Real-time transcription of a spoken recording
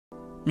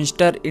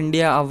Mister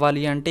India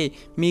అవ్వాలి అంటే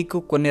మీకు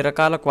కొన్ని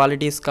రకాల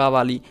క్వాలిటీస్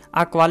కావాలి.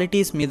 ఆ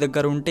క్వాలిటీస్ మీ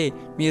దగ్గర ఉంటే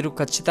మీరు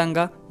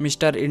ఖచ్చితంగా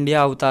మిస్టర్ ఇండియా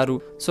అవుతారు.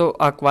 సో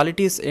ఆ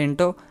క్వాలిటీస్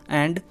ఏంటో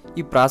అండ్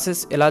ఈ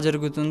ప్రాసెస్ ఎలా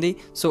జరుగుతుంది,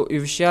 సో ఈ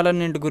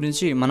విషయాలన్నింటి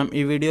గురించి మనం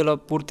ఈ వీడియోలో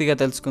పూర్తిగా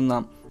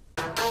తెలుసుకుందాం.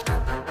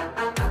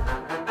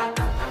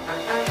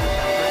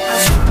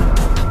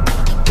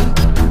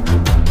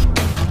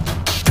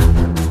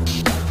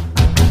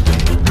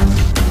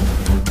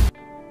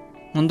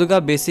 ముందుగా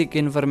బేసిక్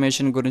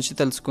ఇన్ఫర్మేషన్ గురించి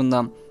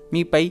తెలుసుకుందాం.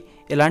 మీపై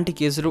ఎలాంటి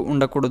కేసులు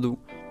ఉండకూడదు.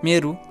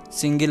 మీరు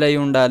సింగిల్ అయి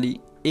ఉండాలి.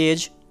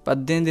 ఏజ్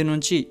 18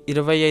 నుంచి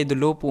 25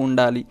 లోపు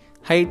ఉండాలి.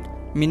 హైట్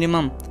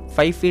మినిమం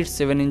 5 feet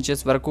 7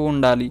 inches వరకు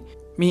ఉండాలి.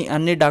 మీ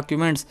అన్ని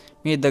డాక్యుమెంట్స్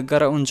మీ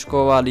దగ్గర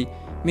ఉంచుకోవాలి.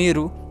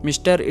 మీరు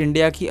మిస్టర్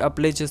ఇండియాకి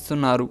అప్లై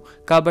చేస్తున్నారు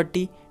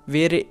కాబట్టి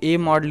వేరే ఏ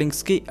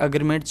మోడలింగ్స్కి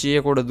అగ్రిమెంట్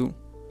చేయకూడదు.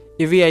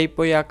 ఇవి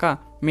అయిపోయాక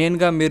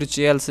మెయిన్గా మీరు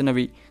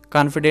చేయాల్సినవి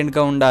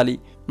కాన్ఫిడెంట్గా ఉండాలి.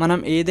 మనం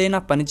ఏదైనా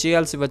పని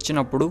చేయాల్సి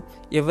వచ్చినప్పుడు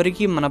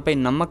ఎవరికి మనపై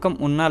నమ్మకం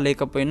ఉన్నా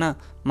లేకపోయినా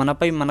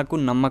మనపై మనకు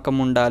నమ్మకం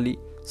ఉండాలి.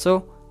 సో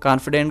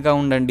కాన్ఫిడెంట్గా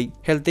ఉండండి,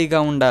 హెల్తీగా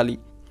ఉండాలి,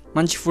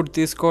 మంచి ఫుడ్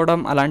తీసుకోవడం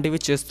అలాంటివి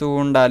చేస్తూ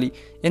ఉండాలి.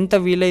 ఎంత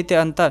వీలైతే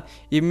అంత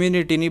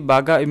ఇమ్యూనిటీని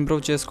బాగా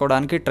ఇంప్రూవ్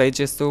చేసుకోవడానికి ట్రై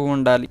చేస్తూ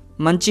ఉండాలి.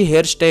 మంచి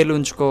హెయిర్ స్టైల్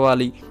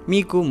ఉంచుకోవాలి.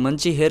 మీకు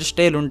మంచి హెయిర్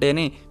స్టైల్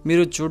ఉంటేనే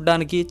మీరు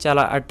చూడడానికి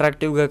చాలా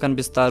అట్రాక్టివ్గా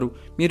కనిపిస్తారు.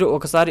 మీరు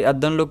ఒకసారి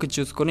అద్దంలోకి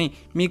చూసుకొని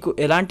మీకు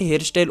ఎలాంటి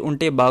హెయిర్ స్టైల్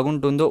ఉంటే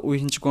బాగుంటుందో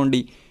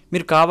ఊహించుకోండి.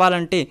 మీరు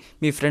కావాలంటే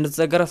మీ ఫ్రెండ్స్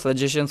దగ్గర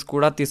సజెషన్స్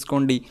కూడా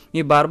తీసుకోండి.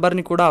 మీ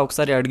బార్బర్ని కూడా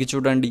ఒకసారి అడిగి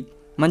చూడండి.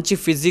 మంచి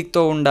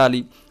ఫిజిక్తో ఉండాలి.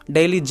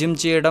 డైలీ జిమ్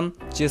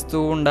చేస్తూ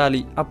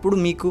ఉండాలి. అప్పుడు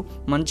మీకు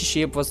మంచి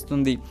షేప్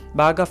వస్తుంది.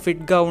 బాగా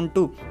ఫిట్గా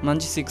ఉంటూ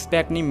మంచి 6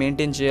 ప్యాక్ని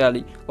మెయింటైన్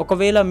చేయాలి.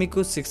 ఒకవేళ మీకు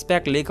 6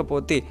 ప్యాక్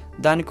లేకపోతే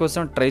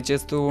దానికోసం ట్రై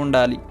చేస్తూ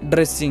ఉండాలి.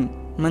 డ్రెస్సింగ్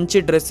మంచి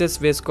డ్రెస్సెస్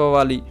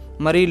వేసుకోవాలి.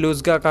 మరీ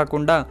లూజ్గా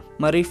కాకుండా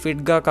మరీ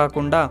ఫిట్గా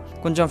కాకుండా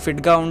కొంచెం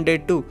ఫిట్గా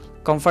ఉండేట్టు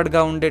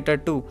కంఫర్ట్గా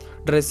ఉండేటట్టు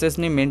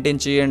డ్రెస్సెస్ని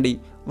మెయింటైన్ చేయండి.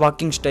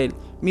 వాకింగ్ స్టైల్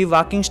మీ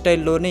వాకింగ్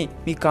స్టైల్లోనే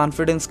మీ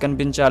కాన్ఫిడెన్స్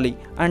కనిపించాలి.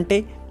 అంటే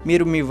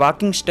మీరు మీ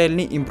వాకింగ్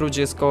స్టైల్ని ఇంప్రూవ్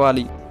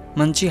చేసుకోవాలి.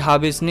 మంచి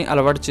హాబీస్ని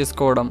అలవాటు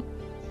చేసుకోవడం,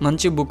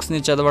 మంచి బుక్స్ని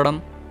చదవడం,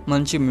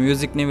 మంచి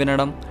మ్యూజిక్ని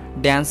వినడం,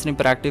 డ్యాన్స్ని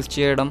ప్రాక్టీస్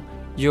చేయడం,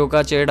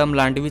 యోగా చేయడం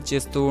లాంటివి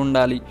చేస్తూ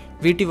ఉండాలి.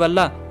 వీటి వల్ల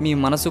మీ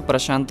మనసు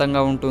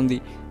ప్రశాంతంగా ఉంటుంది.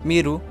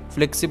 మీరు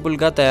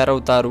ఫ్లెక్సిబుల్గా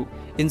తయారవుతారు.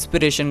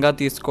 ఇన్స్పిరేషన్గా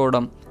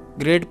తీసుకోవడం,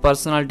 గ్రేట్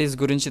పర్సనాలిటీస్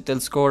గురించి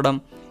తెలుసుకోవడం,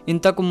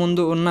 ఇంతకు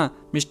ముందు ఉన్న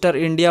మిస్టర్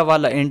ఇండియా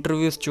వాళ్ళ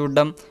ఇంటర్వ్యూస్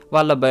చూడడం,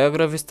 వాళ్ళ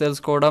బయోగ్రఫీస్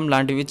తెలుసుకోవడం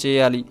లాంటివి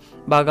చేయాలి.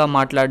 బాగా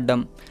మాట్లాడడం,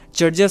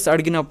 జడ్జెస్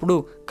అడిగినప్పుడు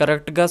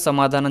కరెక్ట్గా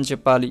సమాధానం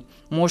చెప్పాలి.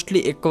 మోస్ట్లీ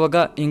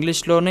ఎక్కువగా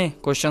ఇంగ్లీష్లోనే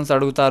క్వశ్చన్స్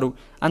అడుగుతారు.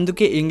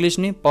 అందుకే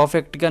ఇంగ్లీష్ని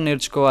పర్ఫెక్ట్గా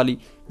నేర్చుకోవాలి.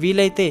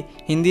 వీలైతే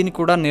హిందీని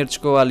కూడా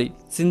నేర్చుకోవాలి.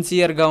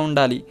 సిన్సియర్గా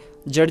ఉండాలి.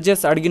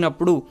 జడ్జెస్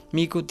అడిగినప్పుడు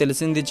మీకు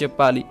తెలిసింది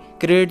చెప్పాలి.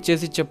 క్రియేట్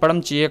చేసి చెప్పడం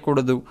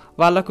చేయకూడదు.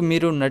 వాళ్ళకు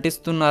మీరు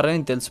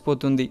నటిస్తున్నారని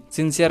తెలిసిపోతుంది.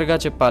 సిన్సియర్గా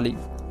చెప్పాలి.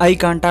 ఐ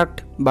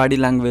కాంటాక్ట్, బాడీ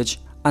లాంగ్వేజ్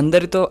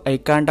అందరితో ఐ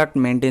కాంటాక్ట్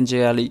మెయింటైన్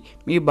చేయాలి.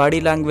 మీ బాడీ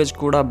లాంగ్వేజ్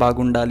కూడా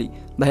బాగుండాలి.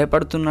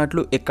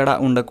 భయపడుతున్నట్లు ఎక్కడా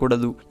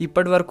ఉండకూడదు.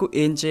 ఇప్పటి వరకు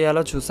ఏం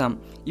చేయాలో చూసాం.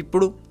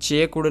 ఇప్పుడు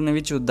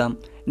చేయకూడనివి చూద్దాం.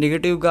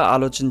 నెగిటివ్గా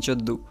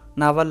ఆలోచించొద్దు.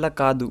 నా వల్ల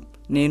కాదు,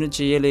 నేను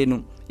చేయలేను,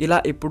 ఇలా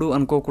ఎప్పుడూ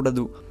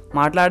అనుకోకూడదు.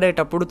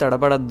 మాట్లాడేటప్పుడు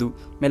తడబడద్దు.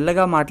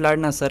 మెల్లగా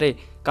మాట్లాడినా సరే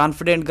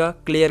కాన్ఫిడెంట్గా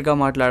క్లియర్గా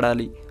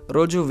మాట్లాడాలి.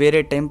 రోజు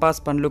వేరే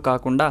టైంపాస్ పనులు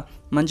కాకుండా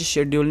మంచి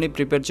షెడ్యూల్ని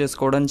ప్రిపేర్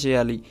చేసుకోవడం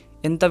చేయాలి.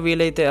 ఎంత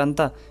వీలైతే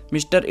అంత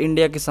మిస్టర్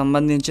ఇండియాకి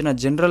సంబంధించిన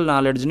జనరల్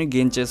నాలెడ్జ్ని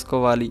గెయిన్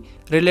చేసుకోవాలి.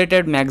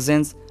 Related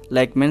magazines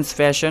like men's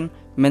fashion,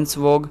 men's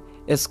Vogue,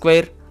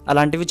 Esquire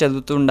అలాంటివి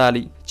చదువుతూ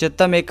ఉండాలి.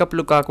 చెత్త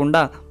మేకప్లు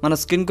కాకుండా మన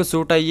స్కిన్కు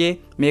సూట్ అయ్యే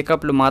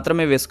మేకప్లు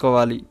మాత్రమే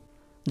వేసుకోవాలి.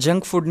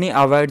 జంక్ ఫుడ్ని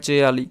అవాయిడ్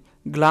చేయాలి.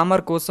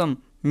 గ్లామర్ కోసం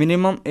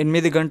మినిమం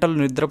 8 గంటలు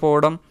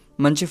నిద్రపోవడం,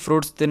 మంచి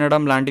ఫ్రూట్స్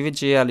తినడం లాంటివి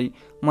చేయాలి.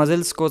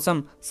 మజిల్స్ కోసం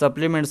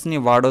సప్లిమెంట్స్ని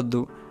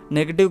వాడొద్దు.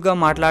 నెగిటివ్గా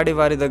మాట్లాడే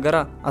వారి దగ్గర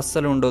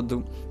అస్సలు ఉండొద్దు.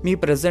 మీ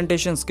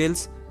ప్రెజెంటేషన్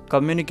స్కిల్స్,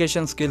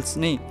 కమ్యూనికేషన్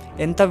స్కిల్స్ని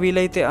ఎంత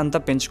వీలైతే అంత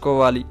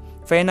పెంచుకోవాలి.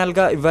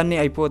 ఫైనల్గా ఇవన్నీ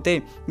అయిపోతే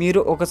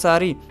మీరు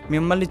ఒకసారి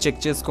మిమ్మల్ని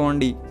చెక్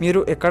చేసుకోండి.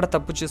 మీరు ఎక్కడ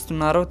తప్పు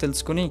చేస్తున్నారో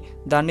తెలుసుకుని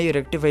దాన్ని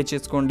రెక్టిఫై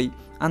చేసుకోండి.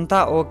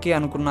 అంతా ఓకే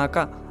అనుకున్నాక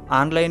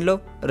ఆన్లైన్లో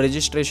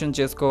రిజిస్ట్రేషన్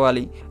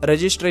చేసుకోవాలి.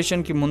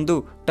 రిజిస్ట్రేషన్కి ముందు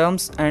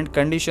టర్మ్స్ అండ్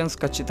కండిషన్స్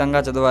ఖచ్చితంగా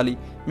చదవాలి.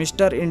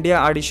 మిస్టర్ ఇండియా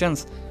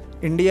ఆడిషన్స్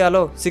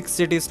ఇండియాలో 6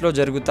 cities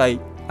జరుగుతాయి.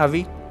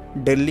 అవి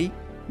ఢిల్లీ,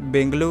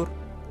 బెంగళూరు,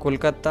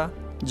 కోల్కతా,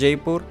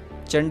 జైపూర్,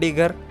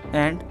 చండీగఢ్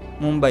అండ్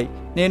ముంబై.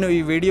 నేను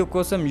ఈ వీడియో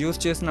కోసం యూజ్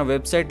చేసిన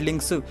వెబ్సైట్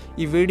లింక్స్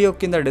ఈ వీడియో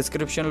కింద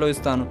డిస్క్రిప్షన్లో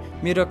ఇస్తాను.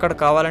 మీరు అక్కడ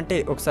కావాలంటే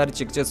ఒకసారి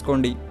చెక్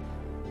చేసుకోండి.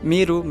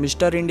 మీరు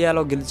మిస్టర్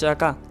ఇండియాలో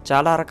గెలిచాక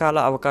చాలా రకాల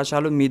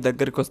అవకాశాలు మీ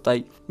దగ్గరికి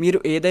వస్తాయి. మీరు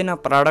ఏదైనా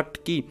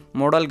ప్రోడక్ట్కి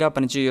మోడల్గా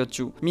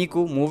పనిచేయొచ్చు. మీకు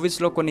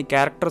మూవీస్లో కొన్ని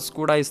క్యారెక్టర్స్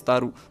కూడా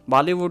ఇస్తారు.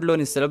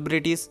 బాలీవుడ్లోని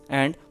సెలబ్రిటీస్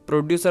అండ్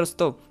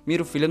ప్రొడ్యూసర్స్తో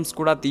మీరు ఫిల్మ్స్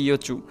కూడా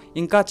తీయొచ్చు.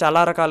 ఇంకా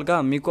చాలా రకాలుగా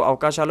మీకు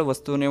అవకాశాలు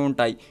వస్తూనే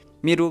ఉంటాయి.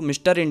 మీరు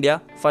మిస్టర్ ఇండియా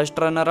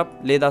ఫస్ట్ రన్నరప్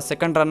లేదా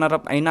సెకండ్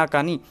రన్నరప్ అయినా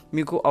కానీ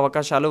మీకు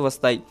అవకాశాలు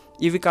వస్తాయి.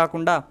 ఇవి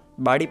కాకుండా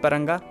బాడీ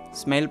పరంగా,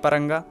 స్మైల్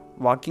పరంగా,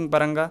 వాకింగ్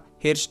పరంగా,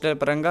 హెయిర్ స్టైల్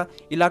పరంగా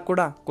ఇలా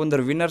కూడా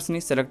కొందరు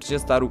విన్నర్స్ని సెలెక్ట్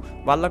చేస్తారు.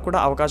 వాళ్ళకు కూడా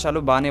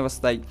అవకాశాలు బాగానే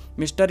వస్తాయి.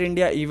 మిస్టర్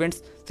ఇండియా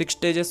ఈవెంట్స్ 6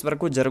 స్టేజెస్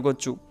వరకు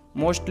జరగవచ్చు.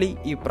 మోస్ట్లీ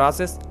ఈ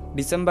ప్రాసెస్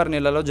డిసెంబర్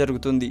నెలలో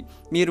జరుగుతుంది.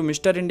 మీరు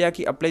మిస్టర్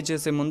ఇండియాకి అప్లై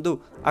చేసే ముందు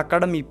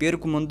అక్కడ మీ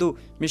పేరుకు ముందు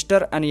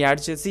మిస్టర్ అని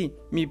యాడ్ చేసి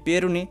మీ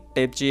పేరుని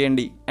టైప్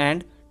చేయండి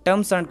అండ్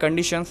టర్మ్స్ అండ్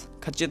కండిషన్స్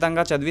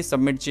ఖచ్చితంగా చదివి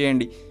సబ్మిట్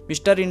చేయండి.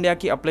 మిస్టర్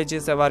ఇండియాకి అప్లై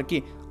చేసే వారికి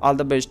ఆల్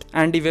ద బెస్ట్.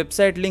 అండ్ ఈ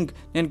వెబ్సైట్ లింక్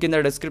నేను కింద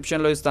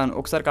డిస్క్రిప్షన్లో ఇస్తాను,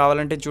 ఒకసారి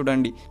కావాలంటే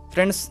చూడండి.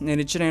 ఫ్రెండ్స్, నేను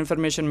ఇచ్చిన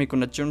ఇన్ఫర్మేషన్ మీకు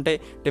నచ్చి ఉంటే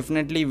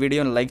డెఫినెట్లీ ఈ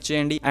వీడియోని లైక్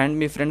చేయండి అండ్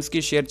మీ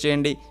ఫ్రెండ్స్కి షేర్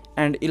చేయండి.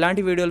 అండ్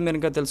ఇలాంటి వీడియోలు మీరు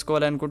ఇంకా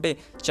తెలుసుకోవాలనుకుంటే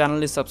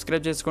ఛానల్ని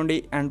సబ్స్క్రైబ్ చేసుకోండి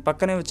అండ్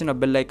పక్కనే వచ్చిన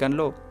బెల్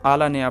ఐకాన్లో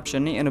ఆల్ అనే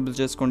ఆప్షన్ని ఎనేబుల్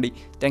చేసుకోండి.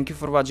 Thank you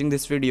for watching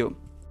this video.